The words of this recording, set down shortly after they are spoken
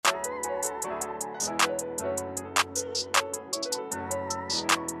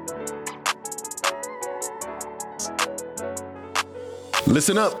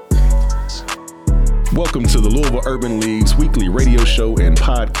Listen up. Welcome to the Louisville Urban League's weekly radio show and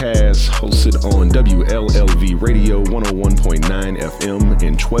podcast hosted on WLLV Radio 101.9 FM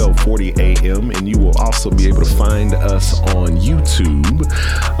and 1240 AM. And you will also be able to find us on YouTube.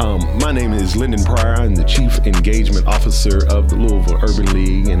 My name is Lyndon Pryor. I'm the Chief Engagement Officer of the Louisville Urban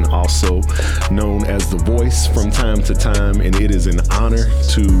League and also known as The Voice from time to time. And it is an honor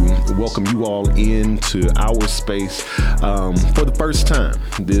to welcome you all into our space for the first time.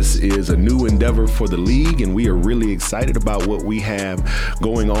 This is a new endeavor for the league, and we are really excited about what we have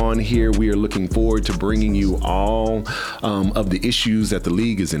going on here. We are looking forward to bringing you all of the issues that the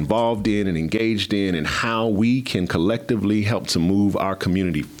league is involved in and engaged in, and how we can collectively help to move our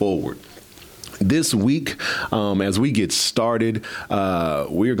community forward. This week, as we get started,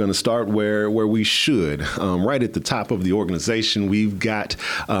 we're going to start where we should. Right at the top of the organization, we've got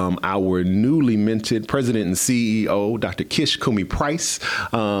our newly minted President and CEO, Dr. Kish Cumi Price,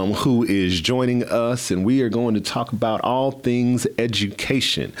 who is joining us, and we are going to talk about all things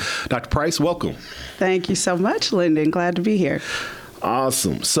education. Dr. Price, welcome. Thank you so much, Lyndon. Glad to be here.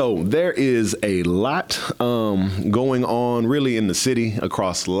 Awesome. So there is a lot going on really in the city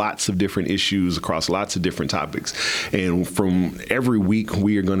across lots of different issues, across lots of different topics. And from every week,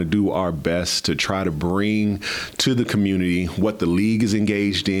 we are going to do our best to try to bring to the community what the league is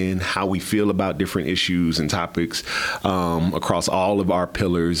engaged in, how we feel about different issues and topics across all of our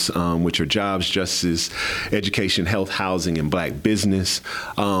pillars, which are jobs, justice, education, health, housing, and Black business.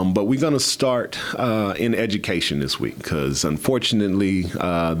 But we're going to start in education this week because unfortunately,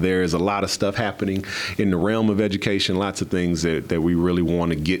 there's a lot of stuff happening in the realm of education, lots of things that we really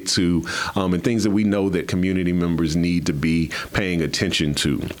want to get to, and things that we know that community members need to be paying attention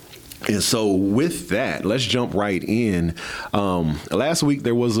to. And so with that, let's jump right in. Last week,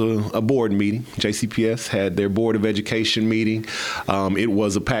 there was a board meeting. JCPS had their Board of Education meeting. It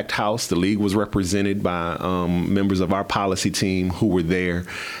was a packed house. The league was represented by members of our policy team who were there.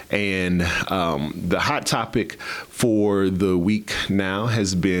 And the hot topic for the week now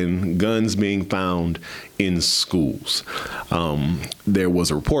has been guns being found in schools. There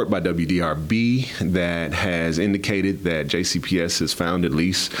was a report by WDRB that has indicated that JCPS has found at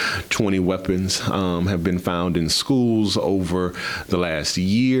least 20 weapons have been found in schools over the last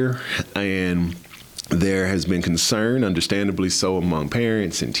year. And there has been concern, understandably so, among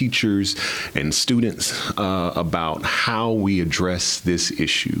parents and teachers and students about how we address this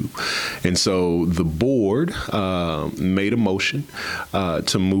issue. And so the board made a motion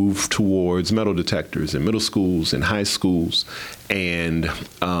to move towards metal detectors in middle schools and high schools. And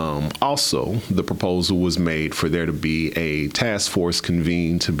also the proposal was made for there to be a task force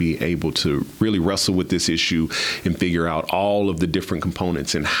convened to be able to really wrestle with this issue and figure out all of the different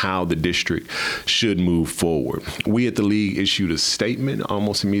components and how the district should move forward. We at the league issued a statement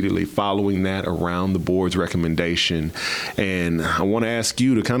almost immediately following that around the board's recommendation. And I want to ask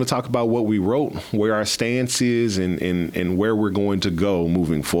you to kind of talk about what we wrote, where our stance is, and where we're going to go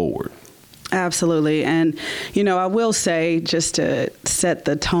moving forward. Absolutely. And, I will say, just to set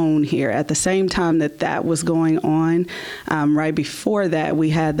the tone here, at the same time that was going on, right before that,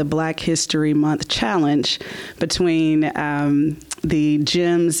 we had the Black History Month challenge between the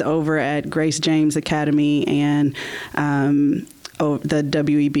gyms over at Grace James Academy and the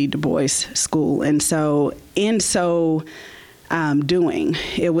W.E.B. Du Bois School. And so doing,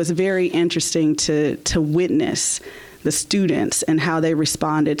 it was very interesting to witness the students and how they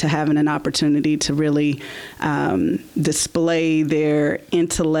responded to having an opportunity to really display their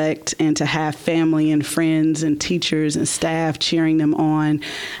intellect and to have family and friends and teachers and staff cheering them on.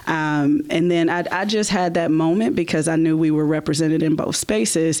 And then I just had that moment because I knew we were represented in both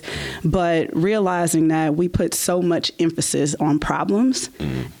spaces, but realizing that we put so much emphasis on problems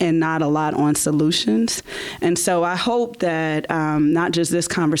and not a lot on solutions. And so I hope that not just this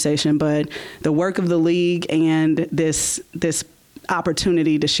conversation, but the work of the league and this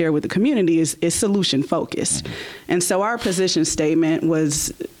opportunity to share with the community is solution focused. And so our position statement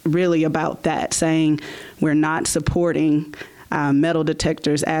was really about that, saying we're not supporting metal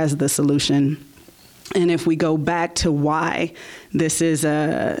detectors as the solution. And if we go back to why this is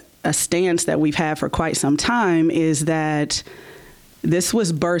a stance that we've had for quite some time, is that this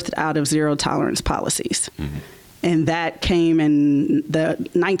was birthed out of zero tolerance policies. And that came in the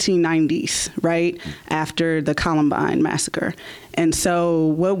 1990s, right, after the Columbine massacre. And so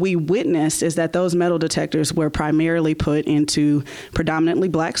what we witnessed is that those metal detectors were primarily put into predominantly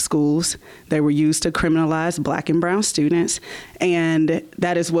Black schools. They were used to criminalize Black and brown students. And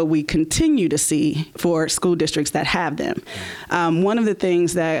that is what we continue to see for school districts that have them. One of the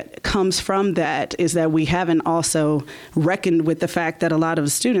things that comes from that is that we haven't also reckoned with the fact that a lot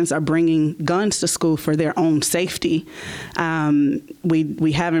of students are bringing guns to school for their own safety.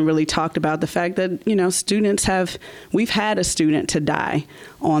 We haven't really talked about the fact that, we've had a student to die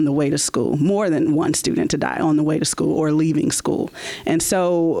on the way to school, more than one student to die on the way to school or leaving school. And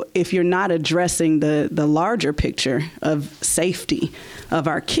so if you're not addressing the larger picture of safety of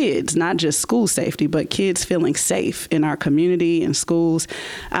our kids, not just school safety, but kids feeling safe in our community and schools,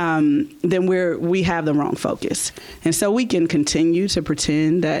 then we have the wrong focus. And so we can continue to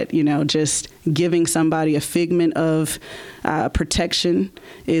pretend that, just giving somebody a figment of protection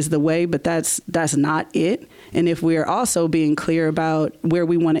is the way, but that's not it. And if we're also being clear about where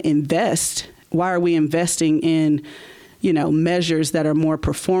we want to invest, why are we investing in, measures that are more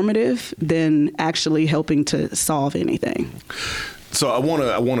performative than actually helping to solve anything? So I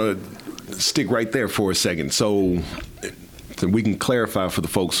want to stick right there for a second. So we can clarify for the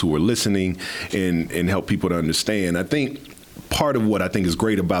folks who are listening and help people to understand. I think part of what I think is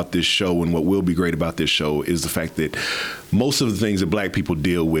great about this show and what will be great about this show is the fact that most of the things that Black people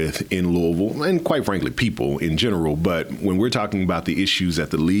deal with in Louisville, and quite frankly, people in general, but when we're talking about the issues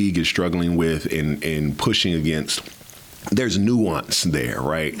that the league is struggling with and pushing against, there's nuance there,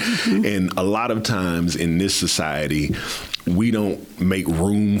 right? Mm-hmm. And a lot of times in this society, we don't make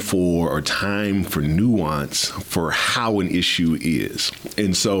room for or time for nuance for how an issue is.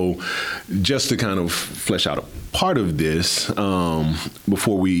 And so just to kind of flesh out a part of this,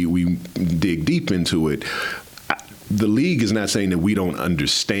 before we dig deep into it, the league is not saying that we don't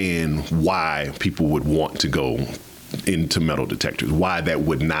understand why people would want to go into metal detectors, why that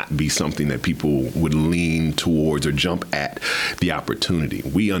would not be something that people would lean towards or jump at the opportunity.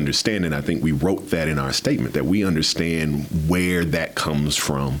 We understand, and I think we wrote that in our statement, that we understand where that comes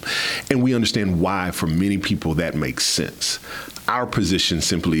from, and we understand why for many people that makes sense. Our position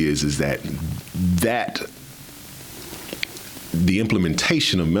simply is that the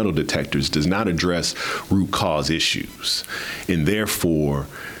implementation of metal detectors does not address root cause issues, and therefore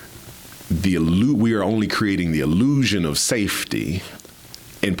we are only creating the illusion of safety,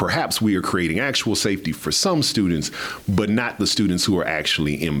 and perhaps we are creating actual safety for some students, but not the students who are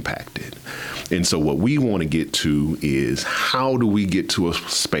actually impacted. And so what we want to get to is, how do we get to a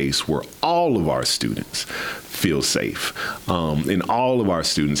space where all of our students feel safe, and all of our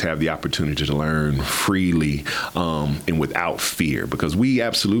students have the opportunity to learn freely and without fear? Because we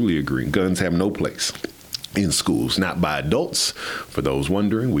absolutely agree, guns have no place in schools, not by adults. For those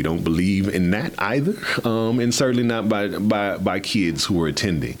wondering, we don't believe in that either, and certainly not by kids who are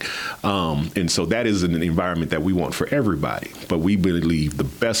attending. And so that is an environment that we want for everybody. But we believe the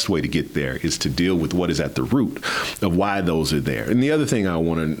best way to get there is to deal with what is at the root of why those are there. And the other thing I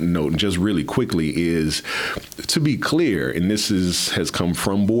want to note, just really quickly, is to be clear, and this has come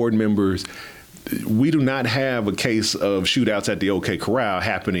from board members, we do not have a case of shootouts at the OK Corral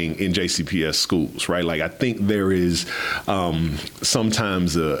happening in JCPS schools, right? Like, I think there is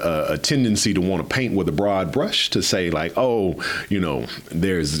sometimes a tendency to want to paint with a broad brush to say, like,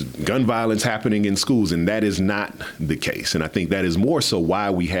 there's gun violence happening in schools, and that is not the case. And I think that is more so why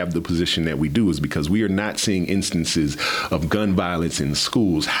we have the position that we do, is because we are not seeing instances of gun violence in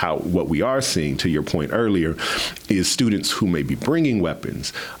schools. What we are seeing, to your point earlier, is students who may be bringing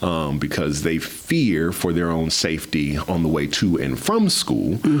weapons because they fear for their own safety on the way to and from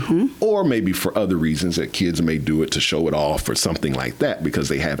school, mm-hmm. or maybe for other reasons that kids may do it to show it off or something like that because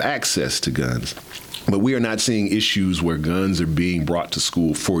they have access to guns. But we are not seeing issues where guns are being brought to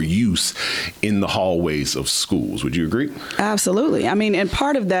school for use in the hallways of schools. Would you agree? Absolutely. I mean, and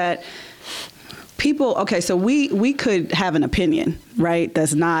part of that, so we could have an opinion, right,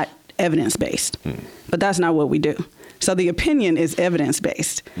 that's not evidence-based, but that's not what we do. So the opinion is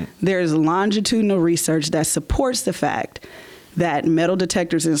evidence-based. There's longitudinal research that supports the fact that metal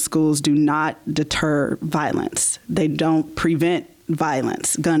detectors in schools do not deter violence. They don't prevent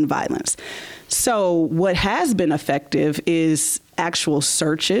violence, gun violence. So what has been effective is actual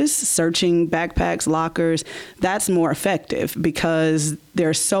searching backpacks, lockers. That's more effective because there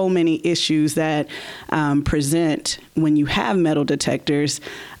are so many issues that present when you have metal detectors,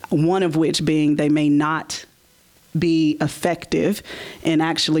 one of which being they may not be effective in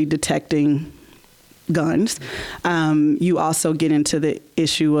actually detecting guns. You also get into the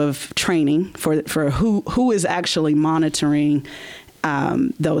issue of training for who is actually monitoring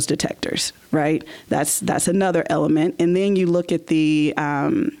those detectors, right? That's another element. And then you look at the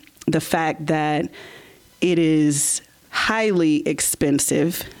fact that it is highly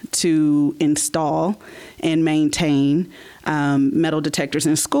expensive to install and maintain metal detectors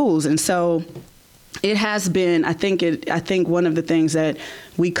in schools. And so it has been, I think one of the things that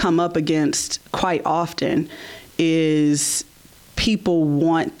we come up against quite often is people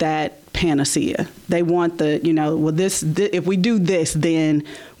want that panacea. They want if we do this, then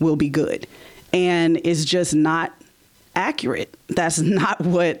we'll be good. And it's just not accurate. That's not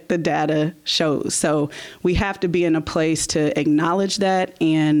what the data shows. So we have to be in a place to acknowledge that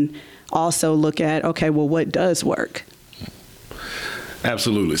and also look at, okay, well, what does work?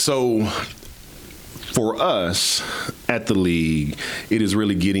 Absolutely. So for us at the league, it is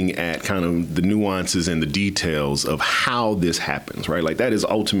really getting at kind of the nuances and the details of how this happens, right? Like that is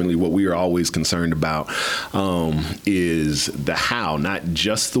ultimately what we are always concerned about, is the how, not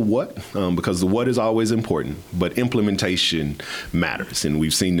just the what, because the what is always important, but implementation matters. And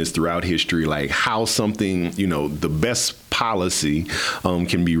we've seen this throughout history, like how something, the best policy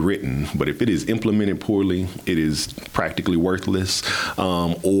can be written, but if it is implemented poorly, it is practically worthless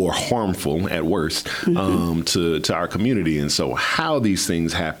or harmful at worst to our community. And so how these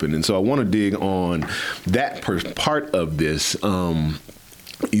things happen. And so I want to dig on that part of this.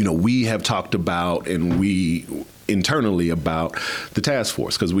 We have talked about, and we internally about the task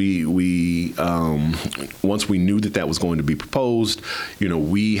force, because we once we knew that was going to be proposed,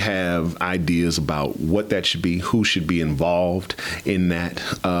 we have ideas about what that should be, who should be involved in that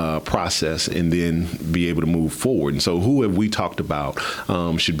process, and then be able to move forward. And so who have we talked about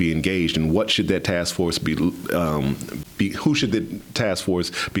should be engaged, and what should that task force be, who should the task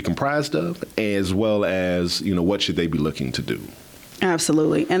force be comprised of, as well as, what should they be looking to do?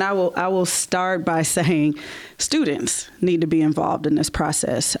 Absolutely. And I will start by saying students need to be involved in this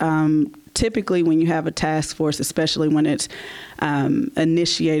process. Typically, when you have a task force, especially when it's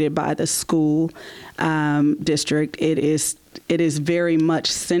initiated by the school district, it is very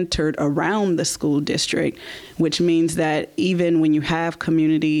much centered around the school district, which means that even when you have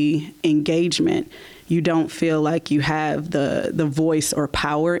community engagement, you don't feel like you have the voice or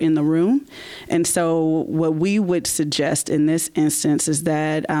power in the room. And so what we would suggest in this instance is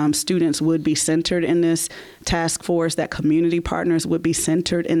that students would be centered in this task force, that community partners would be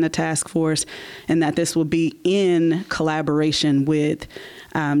centered in the task force, and that this will be in collaboration with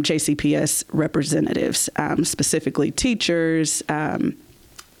JCPS representatives, specifically teachers.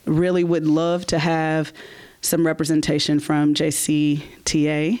 Really would love to have some representation from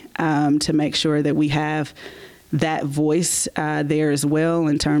JCTA to make sure that we have that voice there as well,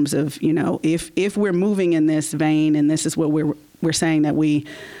 in terms of, if we're moving in this vein and this is what we're saying that we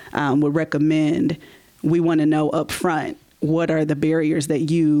would recommend, we want to know up front what are the barriers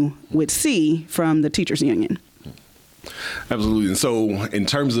that you would see from the teachers union. Absolutely. And so in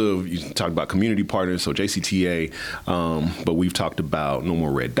terms of, you talked about community partners, so JCTA, but we've talked about No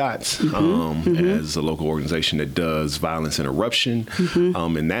More Red Dots as a local organization that does violence interruption.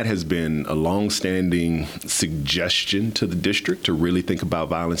 And that has been a longstanding suggestion to the district to really think about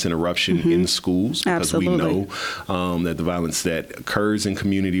violence interruption in schools, because we know that the violence that occurs in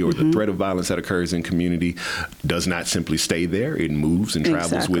community, or the threat of violence that occurs in community, does not simply stay there. It moves and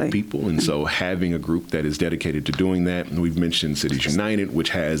travels with people. And so having a group that is dedicated to doing that, and we've mentioned Cities United, which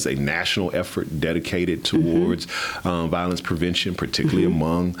has a national effort dedicated towards violence prevention, particularly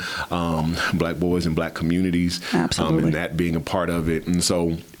among Black boys and Black communities, and that being a part of it. And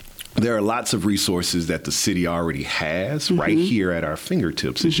so there are lots of resources that the city already has right here at our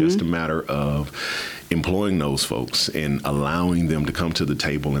fingertips. It's just a matter of employing those folks and allowing them to come to the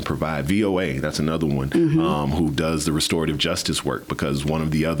table and provide. VOA, that's another one, who does the restorative justice work, because one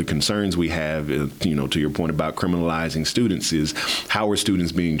of the other concerns we have, to your point about criminalizing students, is how are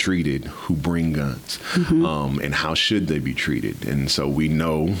students being treated who bring guns, and how should they be treated? And so we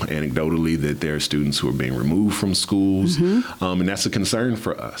know anecdotally that there are students who are being removed from schools, and that's a concern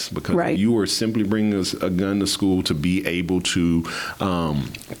for us, because you are simply bringing a gun to school to be able to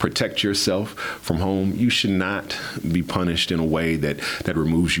protect yourself from home. You should not be punished in a way that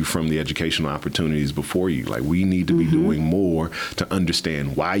removes you from the educational opportunities before you. Like, we need to be doing more to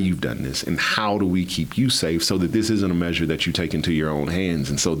understand why you've done this, and how do we keep you safe so that this isn't a measure that you take into your own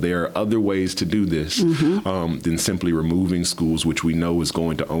hands. And so there are other ways to do this than simply removing schools, which we know is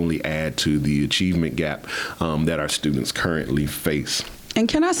going to only add to the achievement gap that our students currently face. And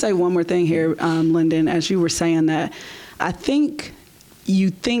can I say one more thing here, Lyndon, as you were saying that, I think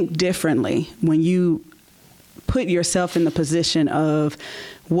you think differently when you put yourself in the position of,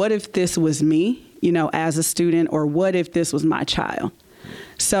 what if this was me as a student, or what if this was my child?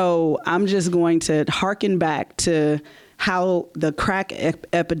 So I'm just going to hearken back to how the crack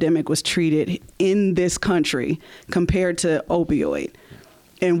epidemic was treated in this country compared to opioid,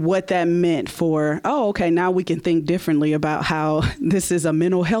 and what that meant for, now we can think differently about how this is a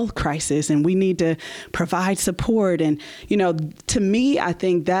mental health crisis and we need to provide support. And, to me, I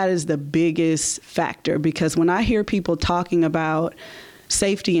think that is the biggest factor, because when I hear people talking about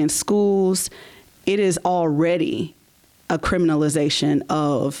safety in schools, it is already a criminalization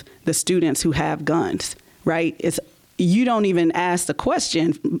of the students who have guns, right? You don't even ask the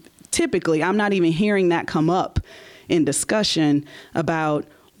question. Typically, I'm not even hearing that come up in discussion about,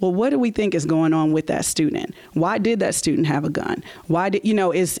 well, what do we think is going on with that student? Why did that student have a gun? Why did,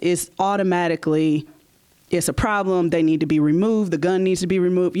 it's automatically, it's a problem. They need to be removed. The gun needs to be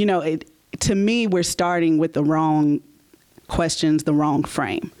removed. To me, we're starting with the wrong questions, the wrong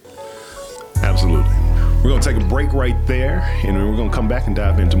frame. Absolutely. We're going to take a break right there, and then we're going to come back and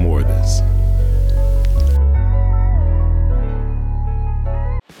dive into more of this.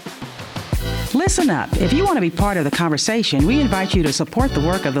 Listen up. If you want to be part of the conversation, we invite you to support the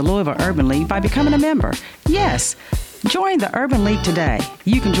work of the Louisville Urban League by becoming a member. Yes, join the Urban League today.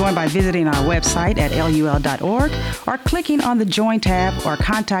 You can join by visiting our website at lul.org or clicking on the Join tab, or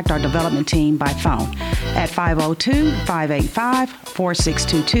contact our development team by phone at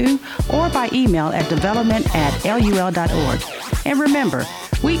 502-585-4622 or by email at development@lul.org. And remember,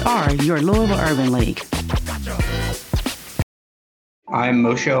 we are your Louisville Urban League. I'm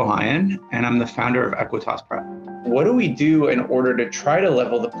Moshe Ohayon, and I'm the founder of Equitas Prep. What do we do in order to try to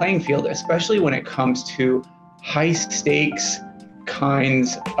level the playing field, especially when it comes to high stakes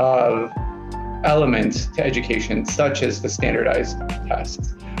kinds of elements to education, such as the standardized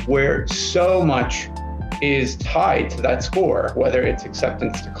tests, where so much is tied to that score, whether it's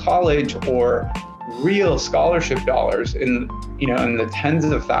acceptance to college or real scholarship dollars in the tens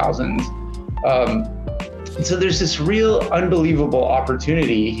of thousands. So there's this real unbelievable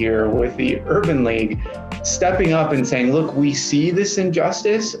opportunity here with the Urban League stepping up and saying, look, we see this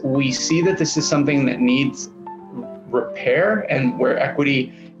injustice. We see that this is something that needs repair and where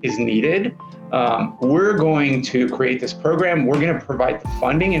equity is needed. We're going to create this program. We're going to provide the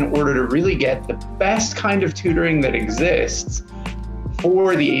funding in order to really get the best kind of tutoring that exists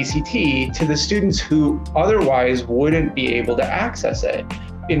for the ACT to the students who otherwise wouldn't be able to access it.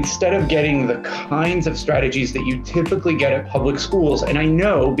 Instead of getting the kinds of strategies that you typically get at public schools. And I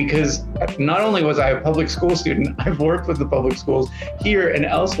know, because not only was I a public school student, I've worked with the public schools here and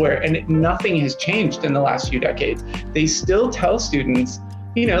elsewhere, and nothing has changed in the last few decades. They still tell students,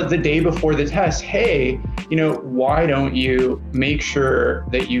 the day before the test, hey, why don't you make sure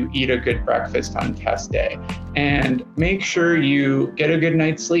that you eat a good breakfast on test day, and make sure you get a good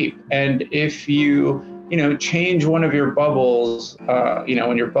night's sleep. And if you change one of your bubbles,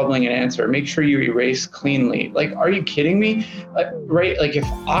 when you're bubbling an answer, make sure you erase cleanly. Like, are you kidding me? Right? Like, if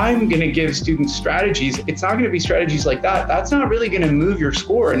I'm going to give students strategies, it's not going to be strategies like that. That's not really going to move your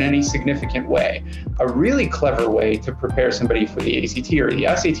score in any significant way. A really clever way to prepare somebody for the ACT or the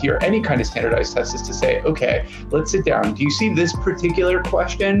SAT or any kind of standardized test is to say, okay, let's sit down. Do you see this particular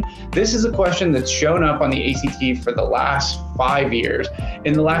question? This is a question that's shown up on the ACT for the last 5 years.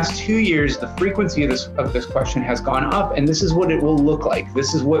 In the last 2 years, the frequency of this question has gone up, and this is what it will look like.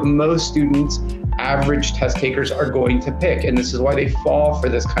 This is what most students, average test takers, are going to pick, and this is why they fall for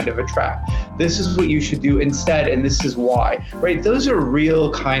this kind of a trap. This is what you should do instead, and this is why, right? Those are real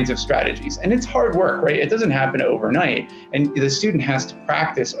kinds of strategies, and it's hard work, right? It doesn't happen overnight, and the student has to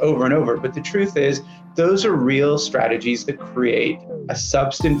practice over and over, but the truth is, those are real strategies that create a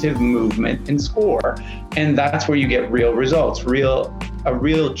substantive movement in score. And that's where you get real results, a real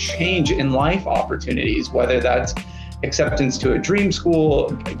change in life opportunities, whether that's acceptance to a dream school,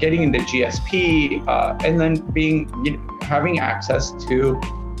 getting into GSP, and then having access to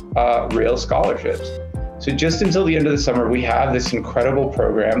real scholarships. So just until the end of the summer, we have this incredible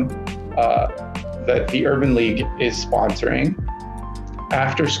program that the Urban League is sponsoring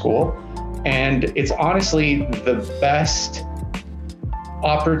after school. And it's honestly the best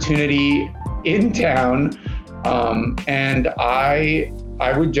opportunity in town. And I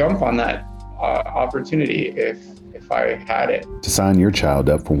would jump on that opportunity if I had it. To sign your child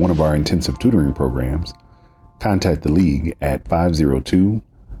up for one of our intensive tutoring programs, contact the League at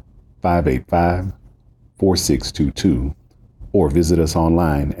 502-585-4622 or visit us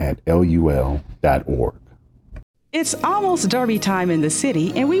online at lul.org. It's almost Derby time in the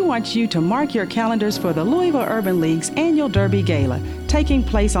city, and we want you to mark your calendars for the Louisville Urban League's annual Derby Gala, taking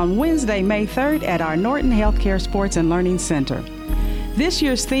place on Wednesday, May 3rd at our Norton Healthcare Sports and Learning Center. This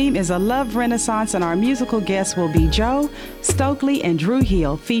year's theme is a love renaissance, and our musical guests will be Joe, Stokely, and Drew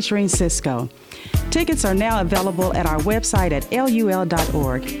Hill featuring Cisco. Tickets are now available at our website at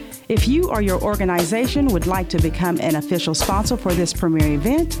lul.org. If you or your organization would like to become an official sponsor for this premier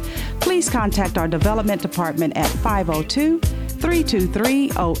event, please contact our development department at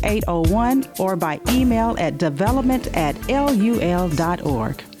 502-323-0801 or by email at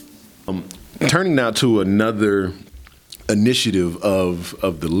development@lul.org. Turning now to another initiative of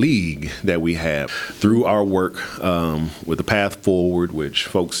the league that we have through our work with the Path Forward, which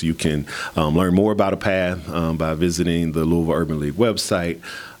folks, you can learn more about a path by visiting the Louisville Urban League website,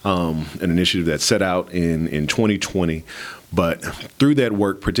 an initiative that's set out in 2020. But through that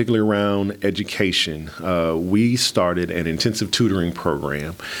work, particularly around education, we started an intensive tutoring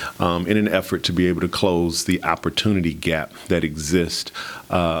program in an effort to be able to close the opportunity gap that exists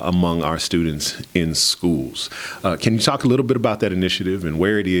among our students in schools. Can you talk a little bit about that initiative and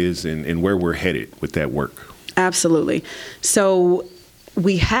where it is and where we're headed with that work? Absolutely. So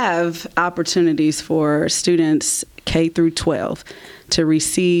we have opportunities for students K through 12 to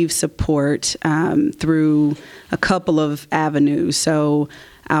receive support through a couple of avenues. So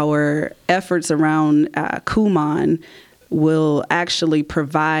our efforts around Kumon will actually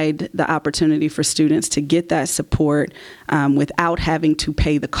provide the opportunity for students to get that support without having to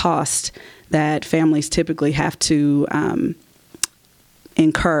pay the cost that families typically have to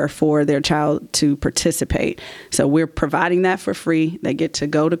incur for their child to participate. So we're providing that for free. They get to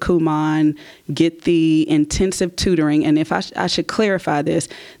go to Kumon, get the intensive tutoring. And if I should clarify this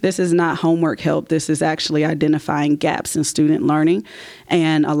is not homework help. This is actually identifying gaps in student learning.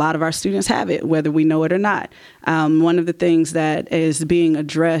 And a lot of our students have it, whether we know it or not. One of the things that is being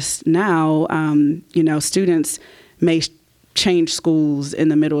addressed now, students may change schools in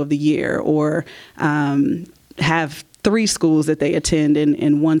the middle of the year or have 3 schools that they attend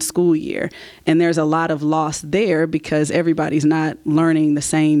in one school year. And there's a lot of loss there because everybody's not learning the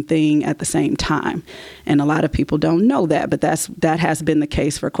same thing at the same time. And a lot of people don't know that, but that has been the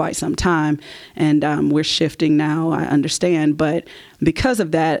case for quite some time. And we're shifting now, I understand. But because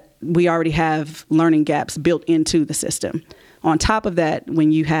of that, we already have learning gaps built into the system. On top of that,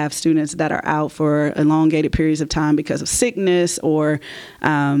 when you have students that are out for elongated periods of time because of sickness or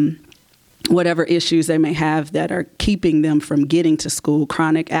whatever issues they may have that are keeping them from getting to school,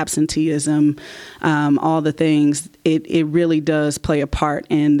 chronic absenteeism, all the things, it really does play a part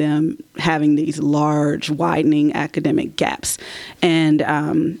in them having these large, widening academic gaps.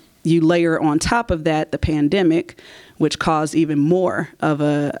 And you layer on top of that the pandemic, which caused even more of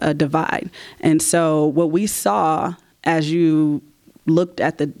a divide. And so what we saw as you looked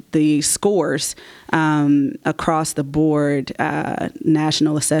at the scores across the board,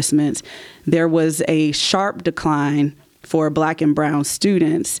 national assessments, there was a sharp decline for Black and brown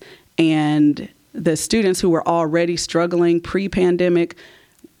students, and the students who were already struggling pre-pandemic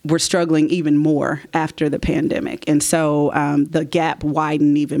were struggling even more after the pandemic. And so the gap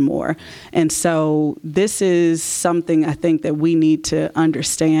widened even more. And so this is something I think that we need to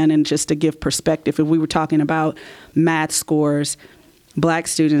understand. And just to give perspective, if we were talking about math scores, Black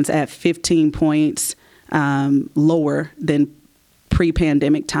students at 15 points lower than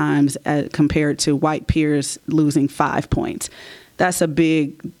pre-pandemic times compared to white peers losing 5 points. That's a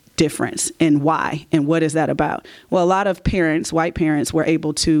big difference. And why? And what is that about? Well, a lot of parents, white parents, were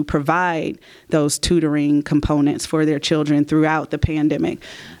able to provide those tutoring components for their children throughout the pandemic,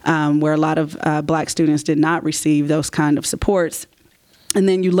 where a lot of Black students did not receive those kind of supports. And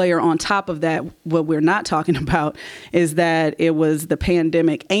then you layer on top of that, what we're not talking about is that it was the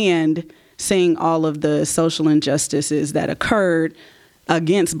pandemic and seeing all of the social injustices that occurred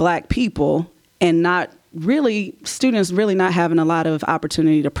against Black people and not really, students really not having a lot of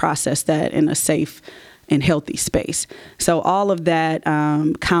opportunity to process that in a safe and healthy space. So all of that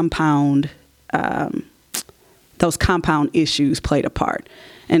those compound issues played a part.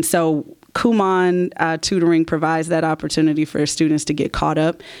 And so Kumon tutoring provides that opportunity for students to get caught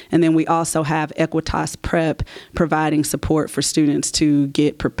up. And then we also have Equitas Prep providing support for students to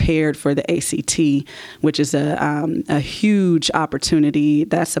get prepared for the ACT, which is a huge opportunity.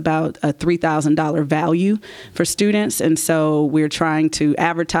 That's about a $3,000 value for students. And so we're trying to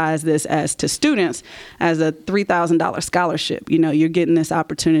advertise this to students as a $3,000 scholarship. You know, you're getting this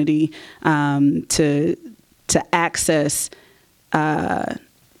opportunity to access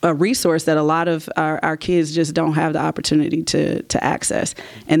a resource that a lot of our kids just don't have the opportunity to access.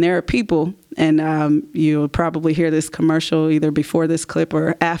 And there are people and you'll probably hear this commercial either before this clip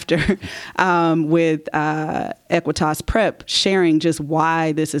or after, with Equitas Prep sharing just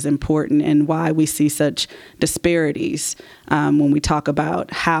why this is important and why we see such disparities when we talk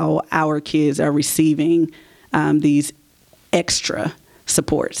about how our kids are receiving these extra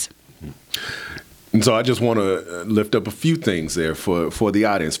supports. And so I just want to lift up a few things there for the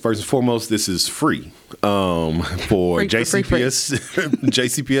audience. First and foremost, this is free for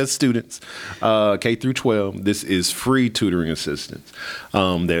JCPS students, K through 12. This is free tutoring assistance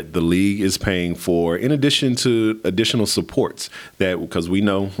that the league is paying for, in addition to additional supports that, because we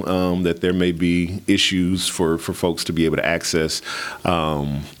know that there may be issues for folks to be able to access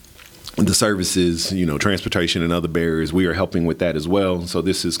the services, transportation and other barriers. We are helping with that as well. So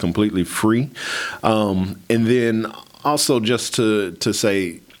this is completely free. And then also just to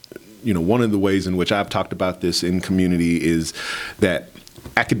say, one of the ways in which I've talked about this in community is that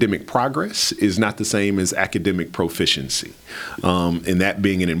academic progress is not the same as academic proficiency. And that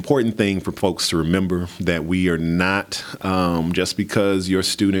being an important thing for folks to remember, that we are not, just because your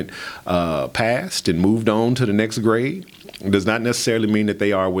student passed and moved on to the next grade, does not necessarily mean that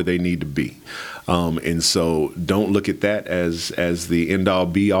they are where they need to be. And so don't look at that as the end-all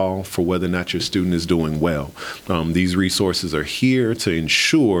be-all for whether or not your student is doing well. These resources are here to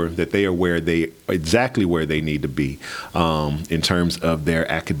ensure that they are exactly where they need to be in terms of their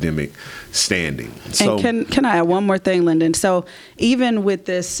academic standing. So, and can I add one more thing, Lyndon? So even with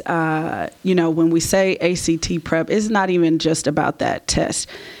this, when we say ACT prep, it's not even just about that test.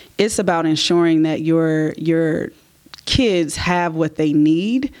 It's about ensuring that your kids have what they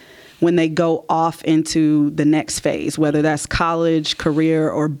need when they go off into the next phase, whether that's college,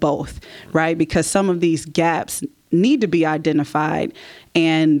 career, or both, right? Because some of these gaps need to be identified.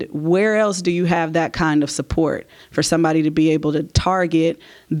 And where else do you have that kind of support for somebody to be able to target,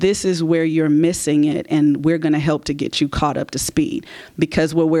 this is where you're missing it, and we're going to help to get you caught up to speed?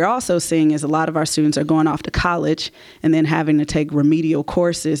 Because what we're also seeing is a lot of our students are going off to college and then having to take remedial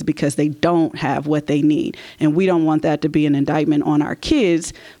courses because they don't have what they need. And we don't want that to be an indictment on our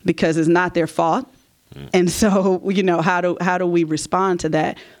kids, because it's not their fault. And so, how do we respond to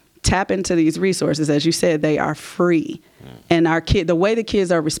that? Tap into these resources. As you said, they are free. And the way the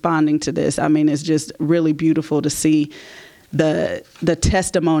kids are responding to this, it's just really beautiful to see the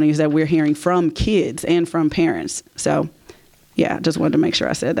testimonies that we're hearing from kids and from parents. So, yeah, just wanted to make sure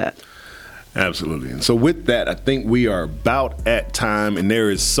I said that. Absolutely. And so with that, I think we are about at time, and there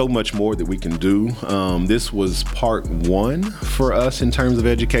is so much more that we can do. This was part one for us in terms of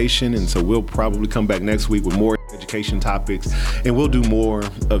education, and so we'll probably come back next week with more education topics, and we'll do more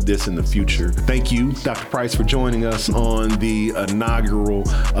of this in the future. Thank you, Dr. Price, for joining us on the inaugural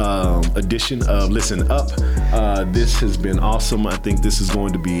edition of Listen Up. This has been awesome. I think this is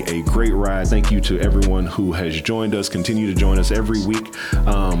going to be a great ride. Thank you to everyone who has joined us. Continue to join us every week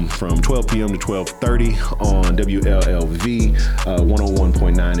from 12 p.m. to 12:30 on WLLV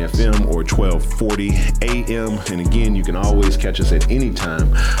 101.9 FM or 1240 AM. And again, you can always catch us at any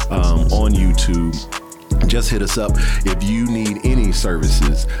time on YouTube. Just hit us up if you need any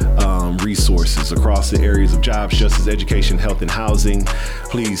services, resources across the areas of jobs, justice, education, health, and housing.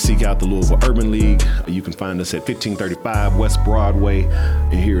 Please seek out the Louisville Urban League. You can find us at 1535 West Broadway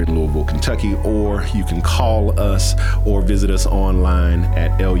here in Louisville, Kentucky, or you can call us or visit us online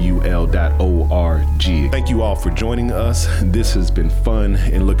at lul.org. Thank you all for joining us. This has been fun,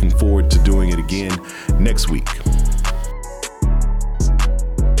 and looking forward to doing it again next week.